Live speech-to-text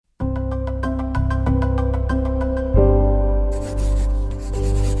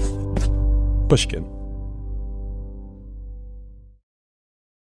Pushkin.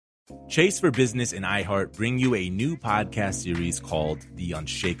 Chase for Business and iHeart bring you a new podcast series called The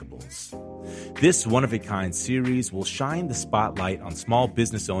Unshakables. This one-of-a-kind series will shine the spotlight on small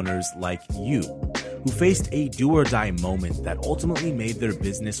business owners like you who faced a do-or-die moment that ultimately made their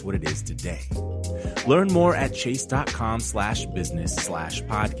business what it is today. Learn more at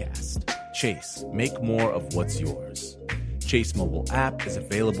chase.com/business/podcast. Chase, make more of what's yours. Chase mobile app is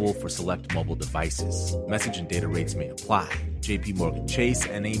available for select mobile devices. Message and data rates may apply. JP Morgan Chase,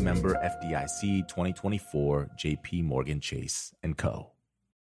 N.A. member FDIC 2024, JP Morgan Chase & Co.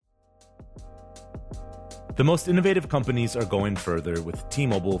 The most innovative companies are going further with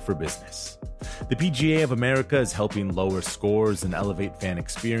T-Mobile for Business. The PGA of America is helping lower scores and elevate fan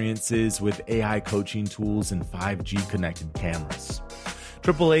experiences with AI coaching tools and 5G connected cameras.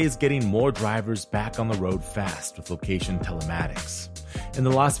 AAA is getting more drivers back on the road fast with location telematics. And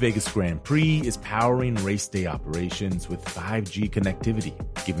the Las Vegas Grand Prix is powering race day operations with 5G connectivity,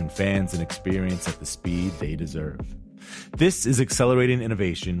 giving fans an experience at the speed they deserve. This is accelerating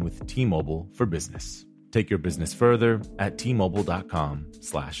innovation with T-Mobile for Business. Take your business further at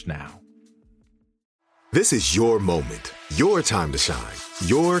T-Mobile.com/now. This is your moment, your time to shine,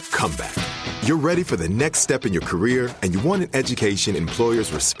 your comeback. You're ready for the next step in your career, and you want an education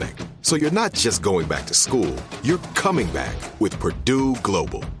employers respect. So you're not just going back to school, you're coming back with Purdue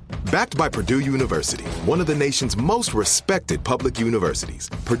Global. Backed by Purdue University, one of the nation's most respected public universities,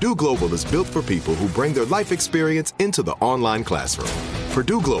 Purdue Global is built for people who bring their life experience into the online classroom.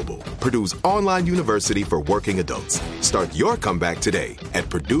 Purdue Global, Purdue's online university for working adults. Start your comeback today at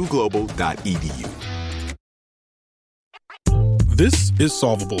purdueglobal.edu. This is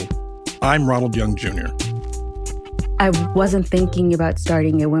Solvable. I'm Ronald Young Jr. I wasn't thinking about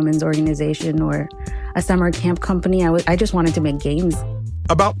starting a women's organization or a summer camp company. I just wanted to make games.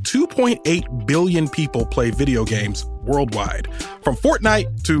 About 2.8 billion people play video games worldwide. From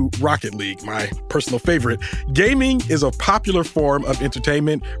Fortnite to Rocket League, my personal favorite, gaming is a popular form of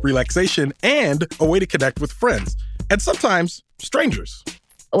entertainment, relaxation, and a way to connect with friends, and sometimes strangers.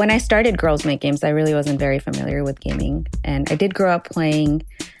 When I started Girls Make Games, I really wasn't very familiar with gaming. And I did grow up playing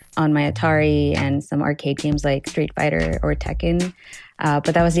on my Atari and some arcade games like Street Fighter or Tekken, but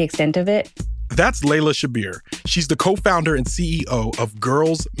that was the extent of it. That's Layla Shabir. She's the co-founder and CEO of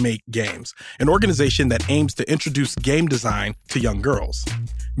Girls Make Games, an organization that aims to introduce game design to young girls.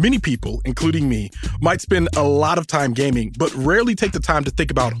 Many people, including me, might spend a lot of time gaming, but rarely take the time to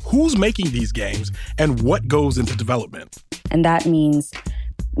think about who's making these games and what goes into development. And that means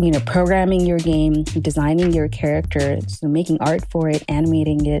programming your game, designing your character, so making art for it,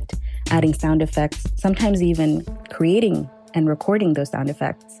 animating it, adding sound effects, sometimes even creating and recording those sound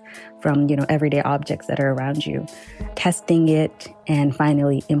effects from, everyday objects that are around you, testing it, and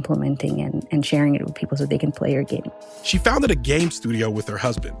finally implementing and sharing it with people so they can play your game. She founded a game studio with her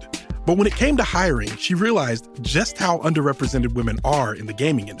husband. But when it came to hiring, she realized just how underrepresented women are in the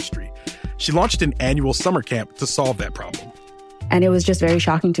gaming industry. She launched an annual summer camp to solve that problem. And it was just very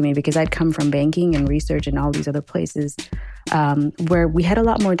shocking to me because I'd come from banking and research and all these other places where we had a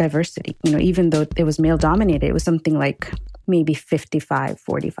lot more diversity. Even though it was male-dominated, it was something like maybe 55-45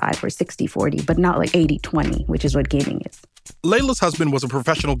 or 60-40, but not like 80-20, which is what gaming is. Layla's husband was a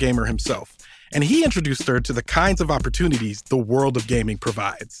professional gamer himself, and he introduced her to the kinds of opportunities the world of gaming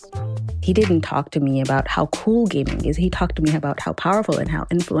provides. He didn't talk to me about how cool gaming is. He talked to me about how powerful and how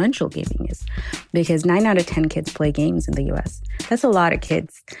influential gaming is. Because 9 out of 10 kids play games in the US. That's a lot of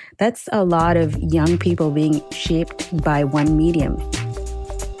kids. That's a lot of young people being shaped by one medium.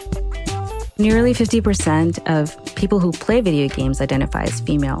 Nearly 50% of people who play video games identify as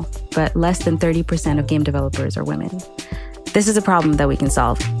female, but less than 30% of game developers are women. This is a problem that we can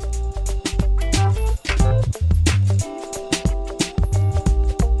solve.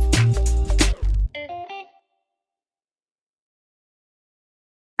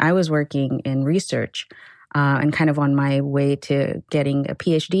 I was working in research and kind of on my way to getting a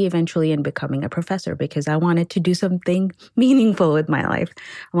PhD eventually and becoming a professor because I wanted to do something meaningful with my life.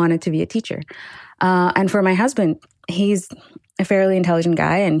 I wanted to be a teacher. And for my husband, he's a fairly intelligent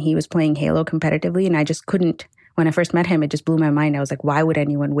guy and he was playing Halo competitively and I just couldn't. When I first met him, it just blew my mind. I was like, why would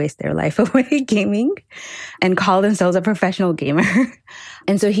anyone waste their life away gaming and call themselves a professional gamer?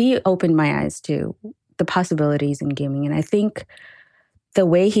 And so he opened my eyes to the possibilities in gaming. And I think the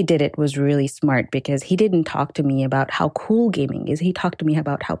way he did it was really smart because he didn't talk to me about how cool gaming is. He talked to me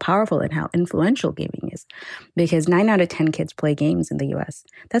about how powerful and how influential gaming is. Because 9 out of 10 kids play games in the US.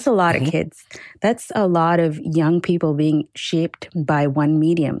 That's a lot of kids. That's a lot of young people being shaped by one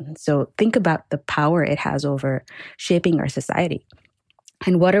medium. So think about the power it has over shaping our society.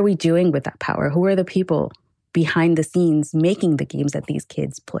 And what are we doing with that power? Who are the people behind the scenes making the games that these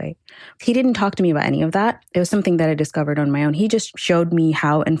kids play? He didn't talk to me about any of that. It was something that I discovered on my own. He just showed me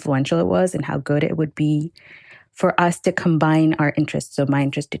how influential it was and how good it would be for us to combine our interests. So my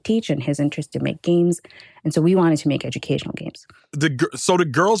interest to teach and his interest to make games. And so we wanted to make educational games. So the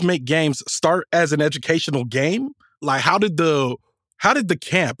Girls Make Games start as an educational game? Like, how did the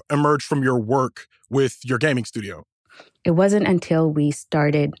camp emerge from your work with your gaming studio? It wasn't until we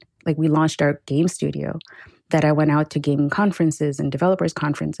launched our game studio that I went out to gaming conferences and developers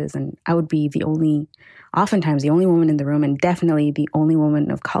conferences, and I would be oftentimes the only woman in the room, and definitely the only woman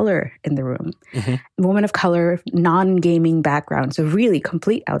of color in the room. Mm-hmm. Woman of color, non-gaming background, so really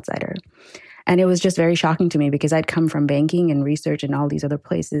complete outsider. And it was just very shocking to me because I'd come from banking and research and all these other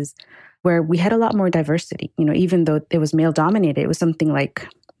places where we had a lot more diversity. Even though it was male-dominated, it was something like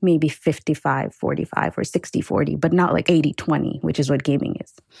maybe 55-45 or 60-40, but not like 80-20, which is what gaming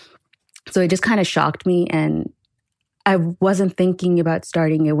is. So it just kind of shocked me, and I wasn't thinking about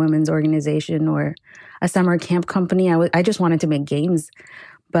starting a women's organization or a summer camp company. I just wanted to make games,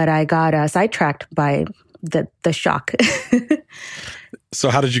 but I got sidetracked by the shock. So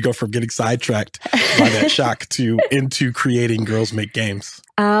how did you go from getting sidetracked by that shock into creating Girls Make Games?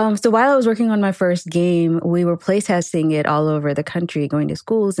 So while I was working on my first game, we were playtesting it all over the country, going to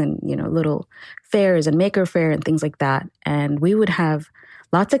schools and, little fairs and maker fair and things like that. And we would have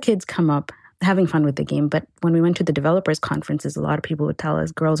lots of kids come up having fun with the game. But when we went to the developers conferences, a lot of people would tell us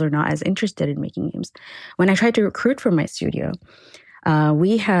girls are not as interested in making games. When I tried to recruit for my studio,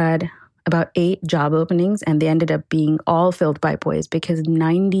 we had about 8 job openings, and they ended up being all filled by boys because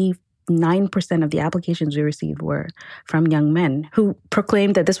 99% of the applications we received were from young men who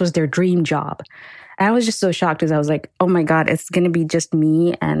proclaimed that this was their dream job. And I was just so shocked because I was like, oh my God, it's going to be just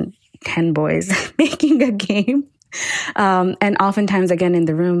me and 10 boys making a game. And oftentimes, again, in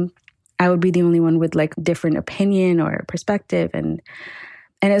the room, I would be the only one with like different opinion or perspective. And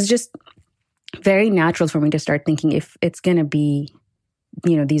it's just very natural for me to start thinking, if it's going to be,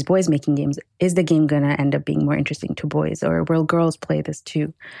 these boys making games, is the game going to end up being more interesting to boys, or will girls play this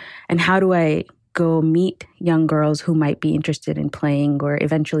too? And how do I go meet young girls who might be interested in playing or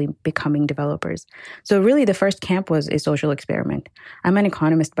eventually becoming developers? So really the first camp was a social experiment. I'm an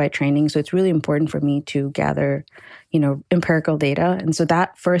economist by training, so it's really important for me to gather, empirical data. And so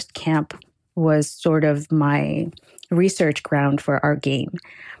that first camp was sort of my research ground for our game.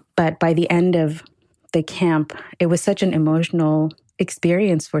 But by the end of the camp, it was such an emotional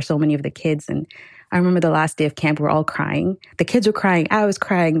experience for so many of the kids. And I remember the last day of camp, we're all crying. The kids were crying. I was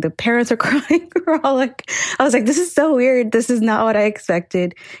crying. The parents are crying. I was like, this is so weird. This is not what I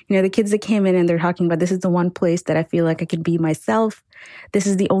expected. The kids that came in and they're talking about, this is the one place that I feel like I could be myself. This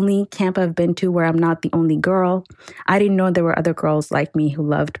is the only camp I've been to where I'm not the only girl. I didn't know there were other girls like me who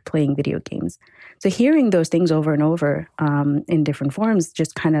loved playing video games. So hearing those things over and over in different forms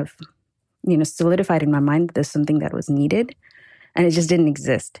just kind of, solidified in my mind that there's something that was needed. And it just didn't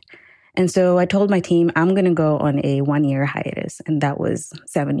exist. And so I told my team, I'm going to go on a 1-year hiatus. And that was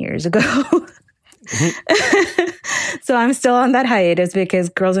 7 years ago. Mm-hmm. So I'm still on that hiatus because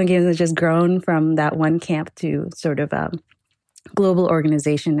Girls and Games has just grown from that one camp to sort of a global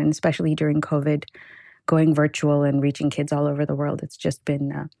organization. And especially during COVID, going virtual and reaching kids all over the world. It's just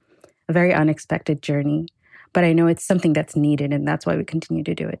been a very unexpected journey. But I know it's something that's needed, and that's why we continue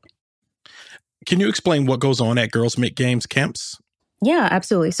to do it. Can you explain what goes on at Girls Make Games camps? Yeah,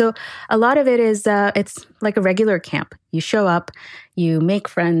 absolutely. So a lot of it is, it's like a regular camp. You show up, you make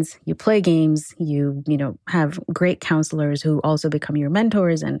friends, you play games, you have great counselors who also become your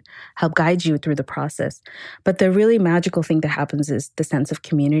mentors and help guide you through the process. But the really magical thing that happens is the sense of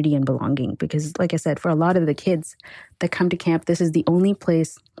community and belonging. Because like I said, for a lot of the kids that come to camp, this is the only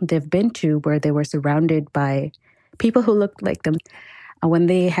place they've been to where they were surrounded by people who looked like them. When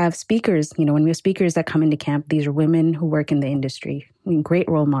they have speakers, when we have speakers that come into camp, these are women who work in the industry, great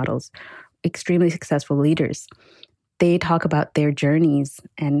role models, extremely successful leaders. They talk about their journeys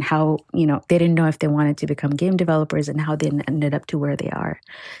and how, they didn't know if they wanted to become game developers and how they ended up to where they are.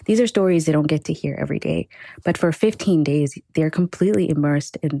 These are stories they don't get to hear every day. But for 15 days, they're completely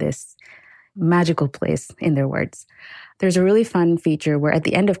immersed in this magical place, in their words. There's a really fun feature where at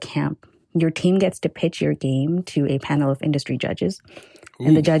the end of camp, your team gets to pitch your game to a panel of industry judges. Ooh.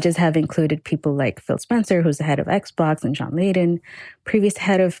 And the judges have included people like Phil Spencer, who's the head of Xbox, and John Layden, previous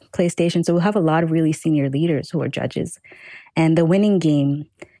head of PlayStation. So we'll have a lot of really senior leaders who are judges. And the winning game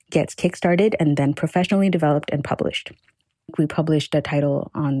gets kickstarted and then professionally developed and published. We published a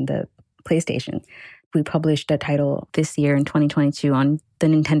title on the PlayStation. We published a title this year in 2022 on the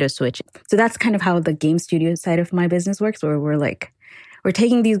Nintendo Switch. So that's kind of how the game studio side of my business works, where we're like, we're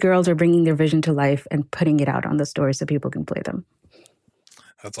taking these girls, we're bringing their vision to life and putting it out on the store so people can play them.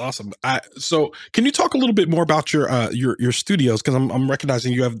 That's awesome. So can you talk a little bit more about your studios? Because I'm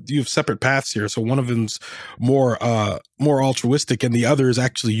recognizing you have separate paths here. So one of them's more altruistic, and the other is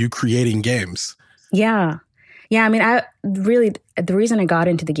actually you creating games. Yeah. I mean, the reason I got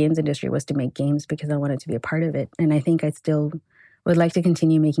into the games industry was to make games because I wanted to be a part of it, and I think I still would like to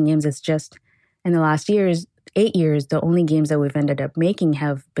continue making games. It's just in the last 8 years, the only games that we've ended up making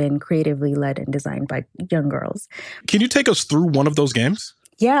have been creatively led and designed by young girls. Can you take us through one of those games?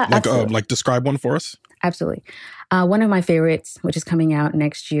 Yeah, absolutely. Like describe one for us? Absolutely. One of my favorites, which is coming out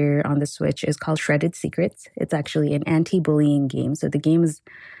next year on the Switch, is called Shredded Secrets. It's actually an anti-bullying game. So the game is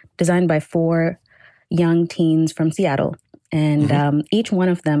designed by 4 young teens from Seattle. And each one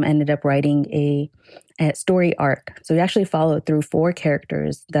of them ended up writing a story arc. So we actually followed through 4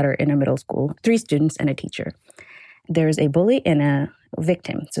 characters that are in a middle school, 3 students and a teacher. There's a bully and a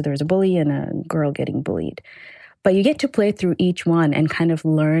victim. So there's a bully and a girl getting bullied. But you get to play through each one and kind of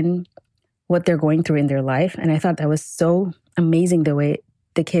learn what they're going through in their life. And I thought that was so amazing the way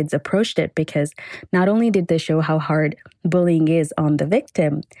the kids approached it, because not only did they show how hard bullying is on the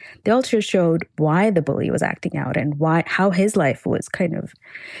victim, they also showed why the bully was acting out and how his life was kind of,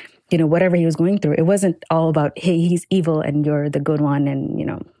 whatever he was going through. It wasn't all about, hey, he's evil and you're the good one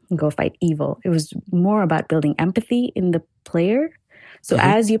and, go fight evil. It was more about building empathy in the player. So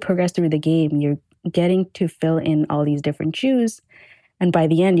as you progress through the game, you're getting to fill in all these different shoes. And by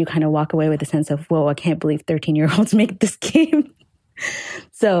the end, you kind of walk away with a sense of, whoa, I can't believe 13-year-olds make this game.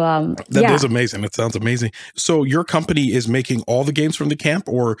 So, That is amazing. It sounds amazing. So your company is making all the games from the camp,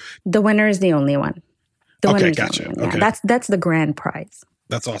 or? The winner is the only one. Okay, gotcha. Yeah, okay. That's the grand prize.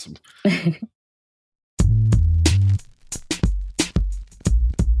 That's awesome.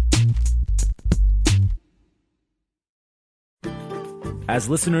 As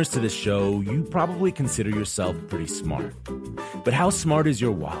listeners to this show, you probably consider yourself pretty smart. But how smart is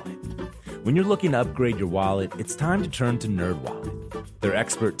your wallet? When you're looking to upgrade your wallet, it's time to turn to NerdWallet. Their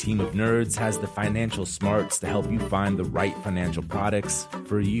expert team of nerds has the financial smarts to help you find the right financial products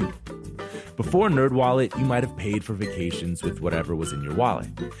for you. Before NerdWallet, you might have paid for vacations with whatever was in your wallet.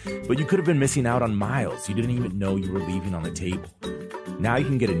 But you could have been missing out on miles you didn't even know you were leaving on the table. Now you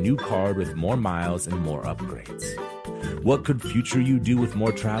can get a new card with more miles and more upgrades. What could future you do with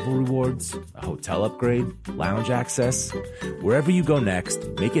more travel rewards? A hotel upgrade? Lounge access? Wherever you go next,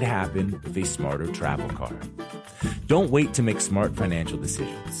 make it happen with a smarter travel card. Don't wait to make smart financial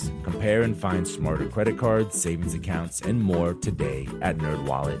decisions. Compare and find smarter credit cards, savings accounts, and more today at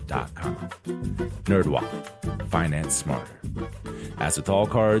nerdwallet.com. NerdWallet. Finance smarter. As with all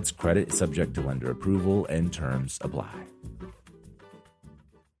cards, credit is subject to lender approval and terms apply.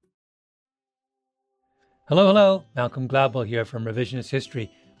 Hello. Malcolm Gladwell here from Revisionist History,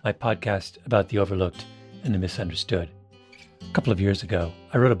 my podcast about the overlooked and the misunderstood. A couple of years ago,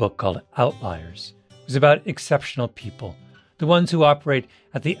 I wrote a book called Outliers. It was about exceptional people, the ones who operate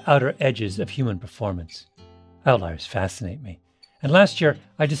at the outer edges of human performance. Outliers fascinate me. And last year,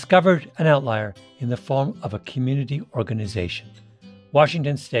 I discovered an outlier in the form of a community organization,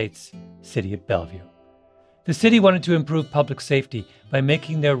 Washington State's City of Bellevue. The city wanted to improve public safety by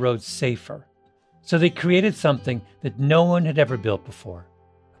making their roads safer. So they created something that no one had ever built before,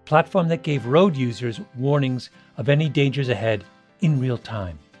 a platform that gave road users warnings of any dangers ahead in real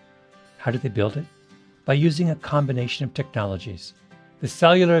time. How did they build it? By using a combination of technologies: the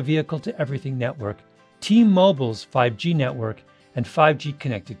Cellular Vehicle-to-Everything Network, T-Mobile's 5G network, and 5G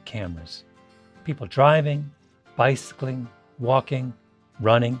connected cameras. People driving, bicycling, walking,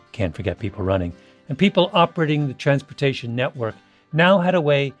 running, can't forget people running, and people operating the transportation network now had a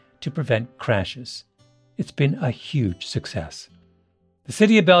way to prevent crashes. It's been a huge success. The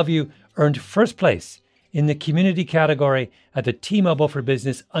City of Bellevue earned first place in the community category at the T-Mobile for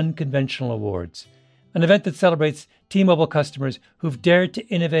Business Unconventional Awards, an event that celebrates T-Mobile customers who've dared to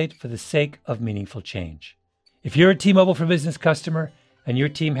innovate for the sake of meaningful change. If you're a T-Mobile for Business customer and your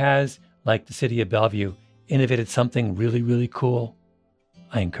team has, like the City of Bellevue, innovated something really, really cool,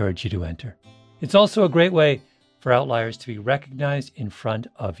 I encourage you to enter. It's also a great way for outliers to be recognized in front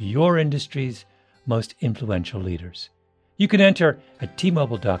of your industry's most influential leaders. You can enter at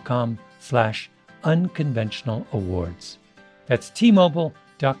tmobile.com/unconventional awards. That's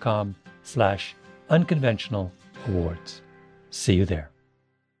tmobile.com/unconventional awards. See you there.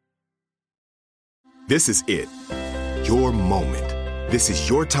 This is it. Your moment. This is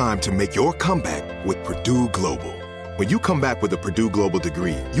your time to make your comeback with Purdue Global. When you come back with a Purdue Global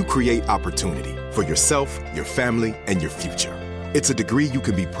degree, you create opportunity for yourself, your family, and your future. It's a degree you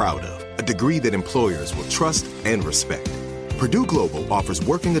can be proud of, a degree that employers will trust and respect. Purdue Global offers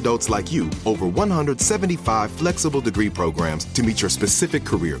working adults like you over 175 flexible degree programs to meet your specific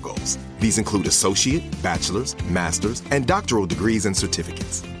career goals. These include associate, bachelor's, master's, and doctoral degrees and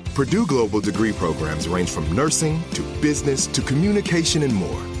certificates. Purdue Global degree programs range from nursing to business to communication and more.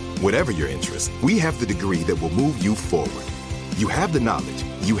 Whatever your interest, we have the degree that will move you forward. You have the knowledge,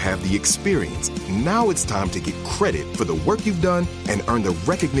 you have the experience. Now it's time to get credit for the work you've done and earn the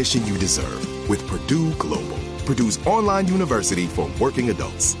recognition you deserve with Purdue Global, Purdue's online university for working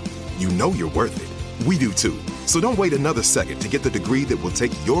adults. You know you're worth it. We do too. So don't wait another second to get the degree that will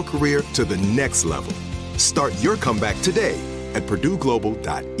take your career to the next level. Start your comeback today at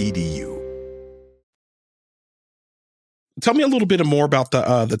purdueglobal.edu. Tell me a little bit more about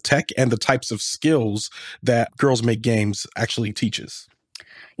the tech and the types of skills that Girls Make Games actually teaches.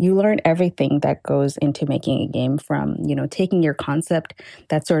 You learn everything that goes into making a game, from, taking your concept,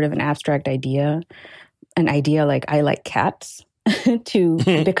 that's sort of an abstract idea, an idea like I like cats, to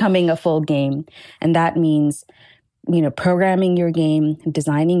becoming a full game. And that means, programming your game,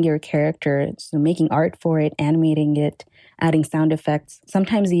 designing your character, so making art for it, animating it, adding sound effects,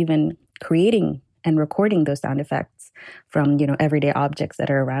 sometimes even creating and recording those sound effects from, everyday objects that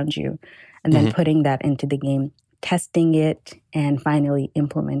are around you, and then putting that into the game, testing it, and finally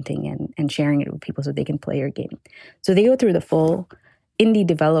implementing and sharing it with people so they can play your game. So they go through the full indie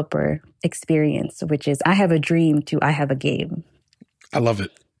developer experience, which is I have a dream to I have a game. I love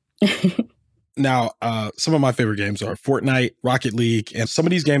it. Now, some of my favorite games are Fortnite, Rocket League, and some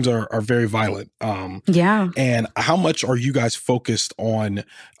of these games are very violent. Yeah. And how much are you guys focused on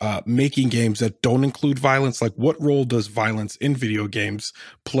making games that don't include violence? Like, what role does violence in video games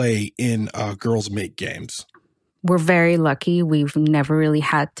play in Girls Make Games? We're very lucky. We've never really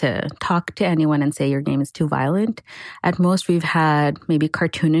had to talk to anyone and say your game is too violent. At most, we've had maybe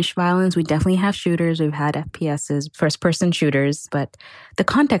cartoonish violence. We definitely have shooters. We've had FPSs, first-person shooters. But the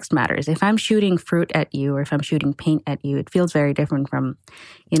context matters. If I'm shooting fruit at you or if I'm shooting paint at you, it feels very different from,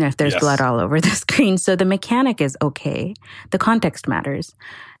 if there's blood all over the screen. So the mechanic is okay. The context matters.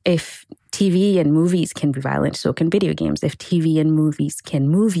 If TV and movies can be violent, so can video games. If TV and movies can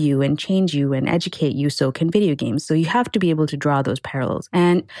move you and change you and educate you, so can video games. So you have to be able to draw those parallels.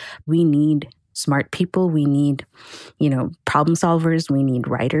 And we need smart people. We need, problem solvers. We need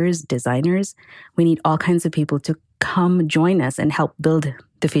writers, designers. We need all kinds of people to come join us and help build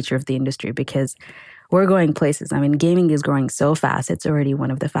the future of the industry, because we're going places. I mean, gaming is growing so fast. It's already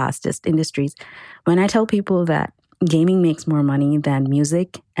one of the fastest industries. When I tell people that gaming makes more money than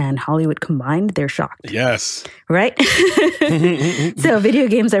music and Hollywood combined, they're shocked. Yes. Right? So video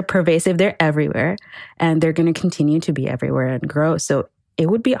games are pervasive. They're everywhere. And they're going to continue to be everywhere and grow. So it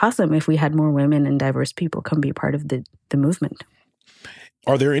would be awesome if we had more women and diverse people come be part of the movement.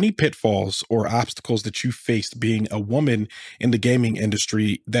 Are there any pitfalls or obstacles that you faced being a woman in the gaming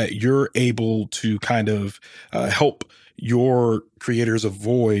industry that you're able to kind of help your creators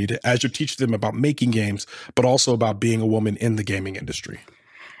avoid as you teach them about making games, but also about being a woman in the gaming industry?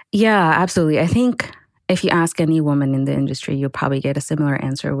 Yeah, absolutely. I think if you ask any woman in the industry, you'll probably get a similar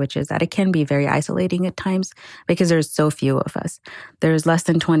answer, which is that it can be very isolating at times because there's so few of us. There's less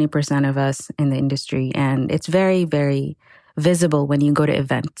than 20% of us in the industry, and it's very, very visible when you go to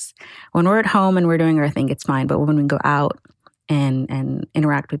events. When we're at home and we're doing our thing, it's fine. But when we go out and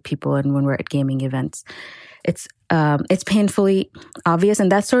interact with people, and when we're at gaming events, it's painfully obvious.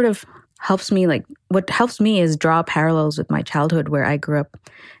 And that sort of helps me. Like, what helps me is draw parallels with my childhood, where I grew up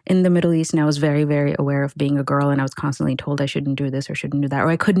in the Middle East, and I was very, very aware of being a girl, and I was constantly told I shouldn't do this or shouldn't do that, or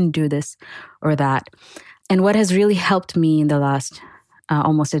I couldn't do this or that. And what has really helped me in the last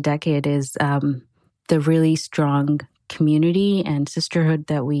almost a decade is the really strong community and sisterhood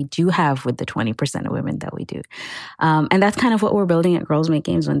that we do have with the 20% of women that we do. And that's kind of what we're building at Girls Make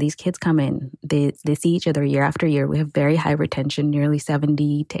Games. When these kids come in, they see each other year after year. We have very high retention, nearly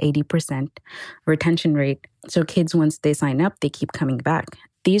 70 to 80% retention rate. So kids, once they sign up, they keep coming back.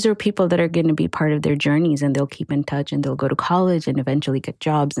 These are people that are going to be part of their journeys, and they'll keep in touch, and they'll go to college and eventually get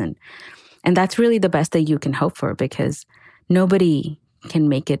jobs. And that's really the best that you can hope for, because nobody can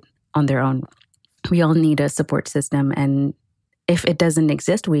make it on their own. We all need a support system. And if it doesn't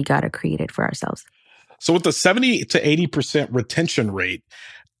exist, we got to create it for ourselves. So with the 70 to 80% retention rate,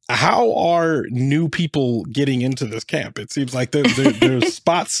 how are new people getting into this camp? It seems like their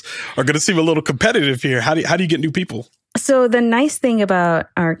spots are going to seem a little competitive here. How do you get new people? So the nice thing about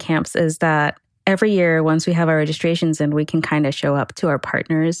our camps is that every year, once we have our registrations in, we can kind of show up to our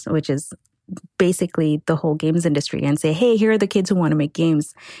partners, which is basically the whole games industry and say, hey, here are the kids who want to make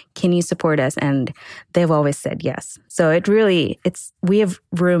games. Can you support us? And they've always said yes. So we have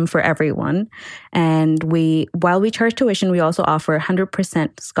room for everyone. And while we charge tuition, we also offer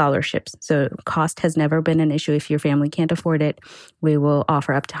 100% scholarships. So cost has never been an issue. If your family can't afford it, we will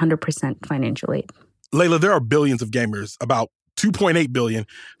offer up to 100% financial aid. Layla, there are billions of gamers, about 2.8 billion,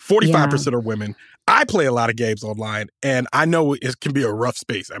 45% are women. I play a lot of games online, and I know it can be a rough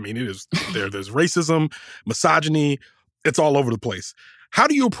space. I mean, there's racism, misogyny, it's all over the place. How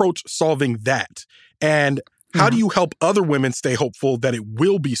do you approach solving that? And how do you help other women stay hopeful that it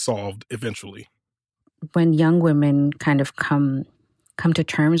will be solved eventually? When young women kind of come to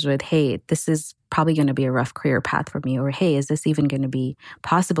terms with, hey, this is probably going to be a rough career path for me, or hey, is this even going to be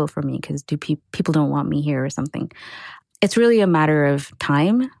possible for me because people don't want me here or something? It's really a matter of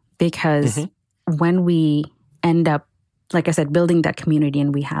time, because when we end up, like I said, building that community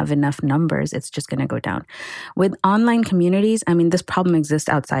and we have enough numbers, it's just going to go down. With online communities, I mean, this problem exists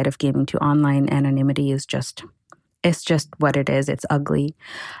outside of gaming too. Online anonymity is it's just what it is. It's ugly.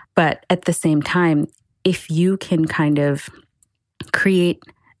 But at the same time, if you can kind of create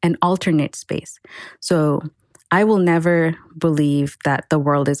an alternate space. So I will never believe that the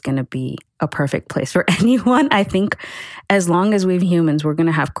world is going to be a perfect place for anyone. I think as long as we're humans, we're going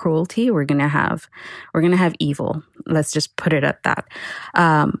to have cruelty. We're going to have evil. Let's just put it at that.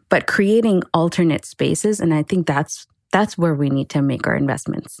 But creating alternate spaces, and I think that's where we need to make our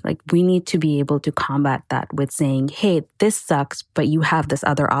investments. Like, we need to be able to combat that with saying, hey, this sucks, but you have this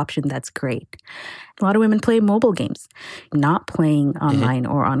other option that's great. A lot of women play mobile games, not playing online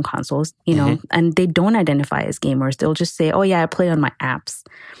or on consoles, and they don't identify as gamers. They'll just say, oh yeah, I play on my apps.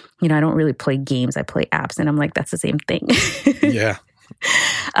 I don't really play games, I play apps. And I'm like, that's the same thing. Yeah.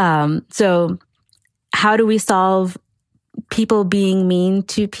 So how do we solve people being mean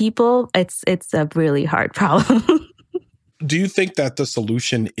to people? It's a really hard problem. Do you think that the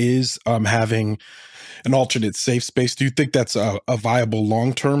solution is having an alternate safe space? Do you think that's a viable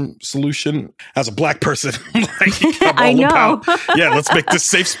long-term solution? As a Black person, I know. Let's make this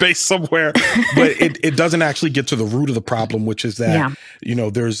safe space somewhere. But it doesn't actually get to the root of the problem, which is that,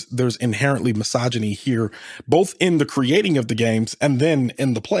 there's inherently misogyny here, both in the creating of the games and then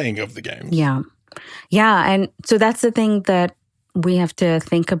in the playing of the games. Yeah. Yeah. And so that's the thing that we have to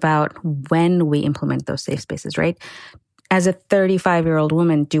think about when we implement those safe spaces, right? As a 35-year-old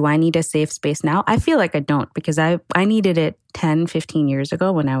woman, do I need a safe space now? I feel like I don't, because I needed it 10, 15 years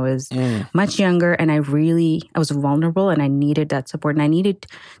ago when I was much younger, and I was vulnerable and I needed that support, and I needed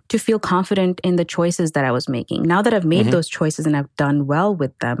to feel confident in the choices that I was making. Now that I've made those choices and I've done well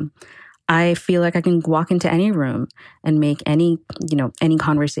with them, I feel like I can walk into any room and make any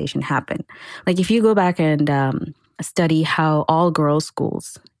conversation happen. Like, if you go back and study how all girls'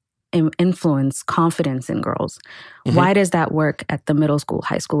 schools influence confidence in girls. Why does that work at the middle school,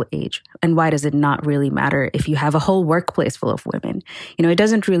 high school age? And why does it not really matter if you have a whole workplace full of women? It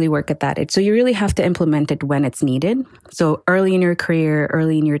doesn't really work at that. So you really have to implement it when it's needed. So early in your career,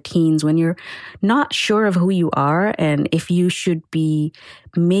 early in your teens, when you're not sure of who you are and if you should be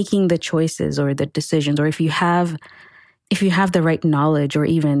making the choices or the decisions, or if you have the right knowledge or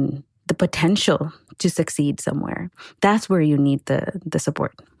even the potential to succeed somewhere, that's where you need the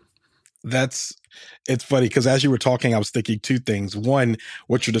support. It's funny because as you were talking, I was thinking two things. One,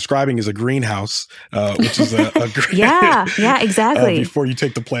 what you're describing is a greenhouse, which is a yeah, exactly. Before you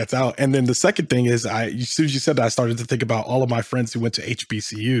take the plants out. And then the second thing is, as soon as you said that, I started to think about all of my friends who went to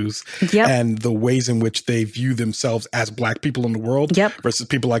HBCUs and the ways in which they view themselves as Black people in the world versus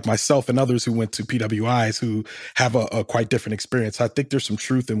people like myself and others who went to PWIs who have a quite different experience. I think there's some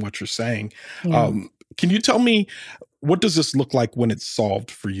truth in what you're saying. Yeah. Can you tell me, what does this look like when it's solved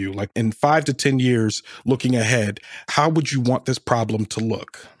for you? Like in 5 to 10 years, looking ahead, how would you want this problem to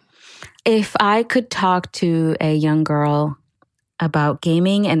look? If I could talk to a young girl about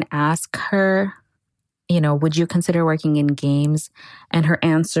gaming and ask her, would you consider working in games? And her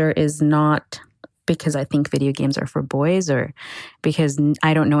answer is not because I think video games are for boys or because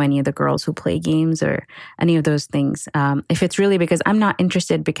I don't know any of the girls who play games or any of those things. If it's really because I'm not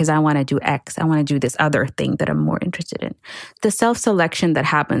interested because I want to do X, I want to do this other thing that I'm more interested in. The self-selection that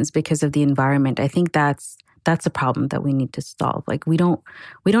happens because of the environment, I think that's a problem that we need to solve. Like, we don't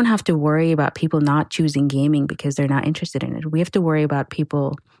have to worry about people not choosing gaming because they're not interested in it. We have to worry about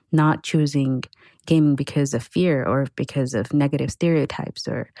people not choosing gaming because of fear or because of negative stereotypes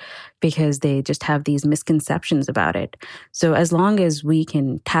or because they just have these misconceptions about it. So as long as we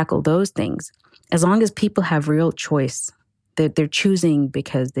can tackle those things, as long as people have real choice, that they're choosing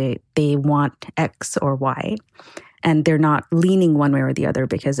because they want X or Y, and they're not leaning one way or the other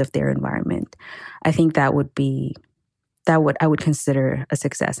because of their environment. I think I would consider a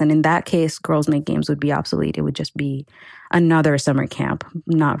success. And in that case, Girls Make Games would be obsolete. It would just be another summer camp,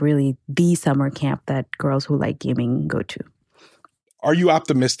 not really the summer camp that girls who like gaming go to. Are you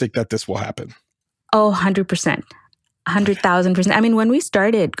optimistic that this will happen? Oh, 100%. 100,000%. I mean, when we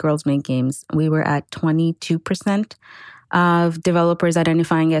started Girls Make Games, we were at 22% of developers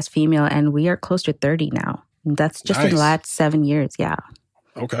identifying as female, and we are close to 30 now. That's just in the last 7 years. Yeah.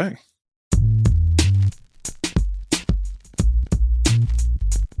 Okay.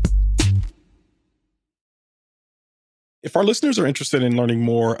 If our listeners are interested in learning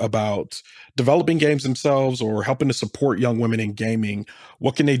more about developing games themselves or helping to support young women in gaming,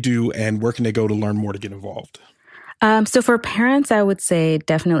 what can they do and where can they go to learn more to get involved? So for parents, I would say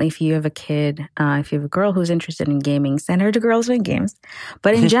definitely if you have a kid, if you have a girl who's interested in gaming, send her to Girls Make Games.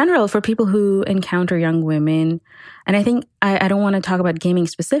 But in general, for people who encounter young women, and I think I don't want to talk about gaming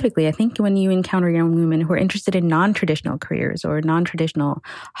specifically. I think when you encounter young women who are interested in non-traditional careers or non-traditional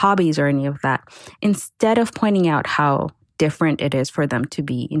hobbies or any of that, instead of pointing out how different it is for them to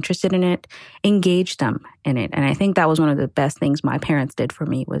be interested in it, engage them in it. And I think that was one of the best things my parents did for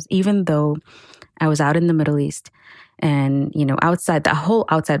me was even though I was out in the Middle East and, you know, the whole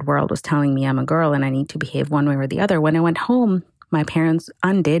outside world was telling me I'm a girl and I need to behave one way or the other. When I went home, my parents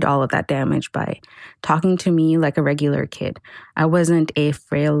undid all of that damage by talking to me like a regular kid. I wasn't a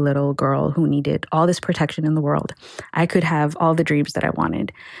frail little girl who needed all this protection in the world. I could have all the dreams that I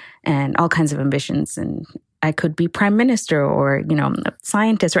wanted and all kinds of ambitions, and I could be prime minister or, you know,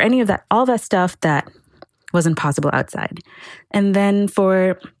 scientist or any of that, all that stuff that wasn't possible outside. And then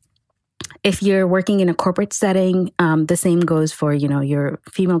if you're working in a corporate setting, the same goes for, you know, your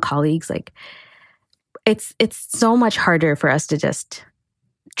female colleagues. Like it's so much harder for us to just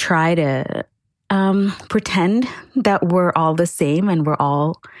try to pretend that we're all the same and we're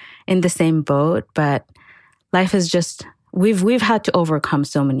all in the same boat. But life is just, we've had to overcome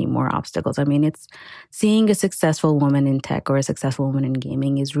so many more obstacles. I mean, it's seeing a successful woman in tech or a successful woman in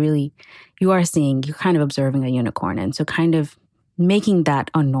gaming is really, you're kind of observing a unicorn. And so kind of making that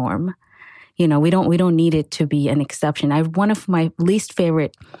a norm. You know, we don't need it to be an exception. One of my least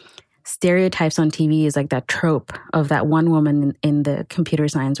favorite stereotypes on TV is like that trope of that one woman in the computer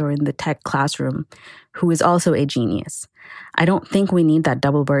science or in the tech classroom who is also a genius. I don't think we need that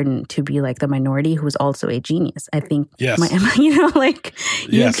double burden to be like the minority who is also a genius. I think, yes.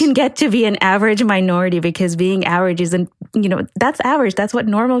 You can get to be an average minority because being average isn't, you know, that's average. That's what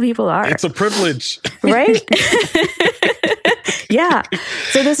normal people are. It's a privilege. Right? Yeah.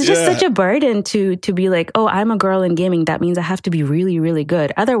 So this is just such a burden to be like, oh, I'm a girl in gaming. That means I have to be really, really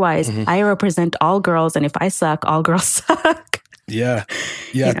good. Otherwise, I represent all girls. And if I suck, all girls suck. Yeah.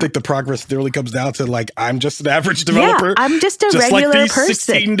 I think the progress really comes down to like, I'm just an average developer. Yeah, I'm just a regular like these person.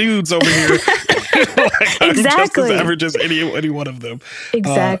 16 dudes over here. I'm just as average as any one of them.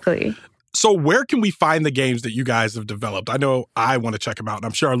 Exactly. So where can we find the games that you guys have developed? I know I want to check them out, and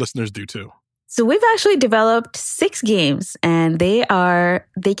I'm sure our listeners do too. So we've actually developed 6 games, and they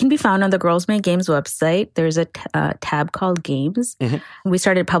can be found on the Girls Make Games website. There's a tab called Games. We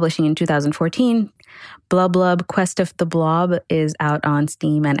started publishing in 2014. Blub Blub, Quest of the Blob is out on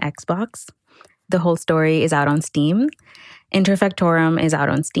Steam and Xbox. The Whole Story is out on Steam. Interfactorum is out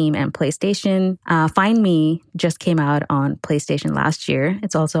on Steam and PlayStation. Find Me just came out on PlayStation last year.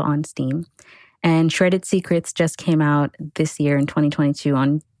 It's also on Steam. And Shredded Secrets just came out this year in 2022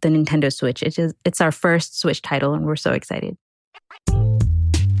 on the Nintendo Switch. It's our first Switch title, and we're so excited.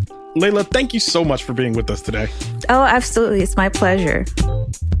 Layla, thank you so much for being with us today. Oh, absolutely. It's my pleasure.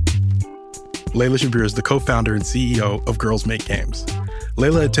 Layla Shabir is the co-founder and CEO of Girls Make Games.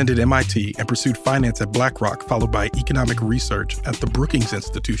 Layla attended MIT and pursued finance at BlackRock, followed by economic research at the Brookings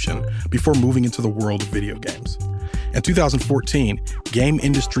Institution before moving into the world of video games. In 2014,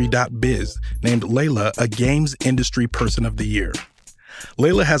 GameIndustry.biz named Layla a Games Industry Person of the Year.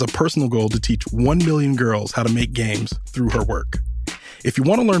 Layla has a personal goal to teach 1 million girls how to make games through her work. If you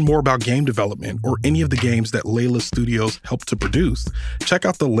want to learn more about game development or any of the games that Layla Studios helped to produce, check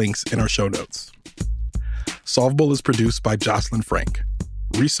out the links in our show notes. Solvable is produced by Jocelyn Frank.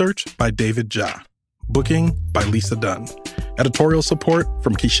 Research by David Ja. Booking by Lisa Dunn. Editorial support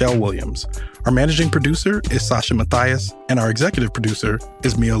from Keishel Williams. Our managing producer is Sasha Matthias, and our executive producer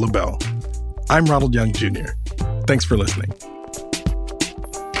is Mia LaBelle. I'm Ronald Young Jr. Thanks for listening.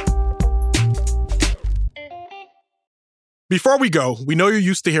 Before we go, we know you're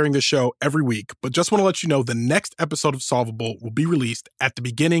used to hearing this show every week, but just want to let you know the next episode of Solvable will be released at the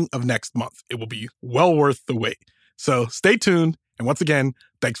beginning of next month. It will be well worth the wait. So stay tuned, and once again,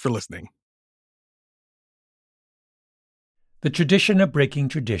 thanks for listening. The tradition of breaking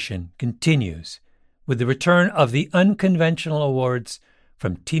tradition continues with the return of the Unconventional Awards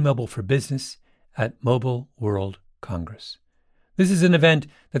from T-Mobile for Business at Mobile World Congress. This is an event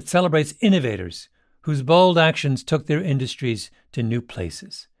that celebrates innovators whose bold actions took their industries to new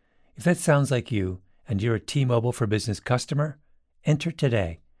places. If that sounds like you and you're a T-Mobile for Business customer, enter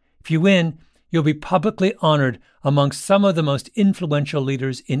today. If you win, you'll be publicly honored amongst some of the most influential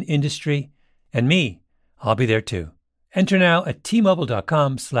leaders in industry. And me, I'll be there too. Enter now at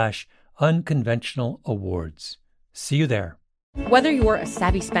tmobile.com/unconventional awards. See you there. Whether you're a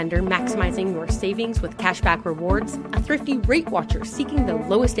savvy spender maximizing your savings with cashback rewards, a thrifty rate watcher seeking the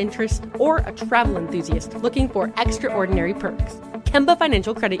lowest interest, or a travel enthusiast looking for extraordinary perks, Kemba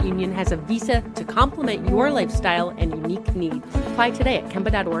Financial Credit Union has a visa to complement your lifestyle and unique needs. Apply today at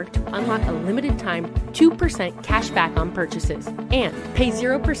Kemba.org to unlock a limited time 2% cash back on purchases and pay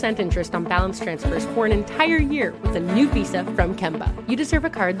 0% interest on balance transfers for an entire year with a new visa from Kemba. You deserve a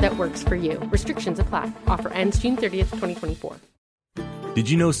card that works for you. Restrictions apply. Offer ends June 30th, 2024. Did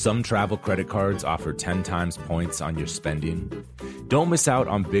you know some travel credit cards offer 10 times points on your spending? Don't miss out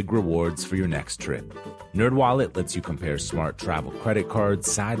on big rewards for your next trip. NerdWallet lets you compare smart travel credit cards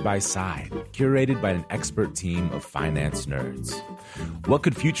side by side, curated by an expert team of finance nerds. What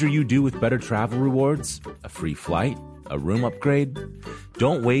could future you do with better travel rewards? A free flight? A room upgrade?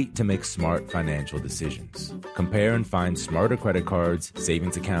 Don't wait to make smart financial decisions. Compare and find smarter credit cards,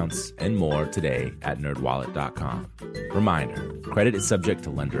 savings accounts, and more today at nerdwallet.com. Reminder, credit is subject to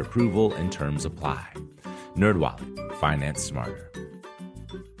lender approval and terms apply. NerdWallet, finance smarter.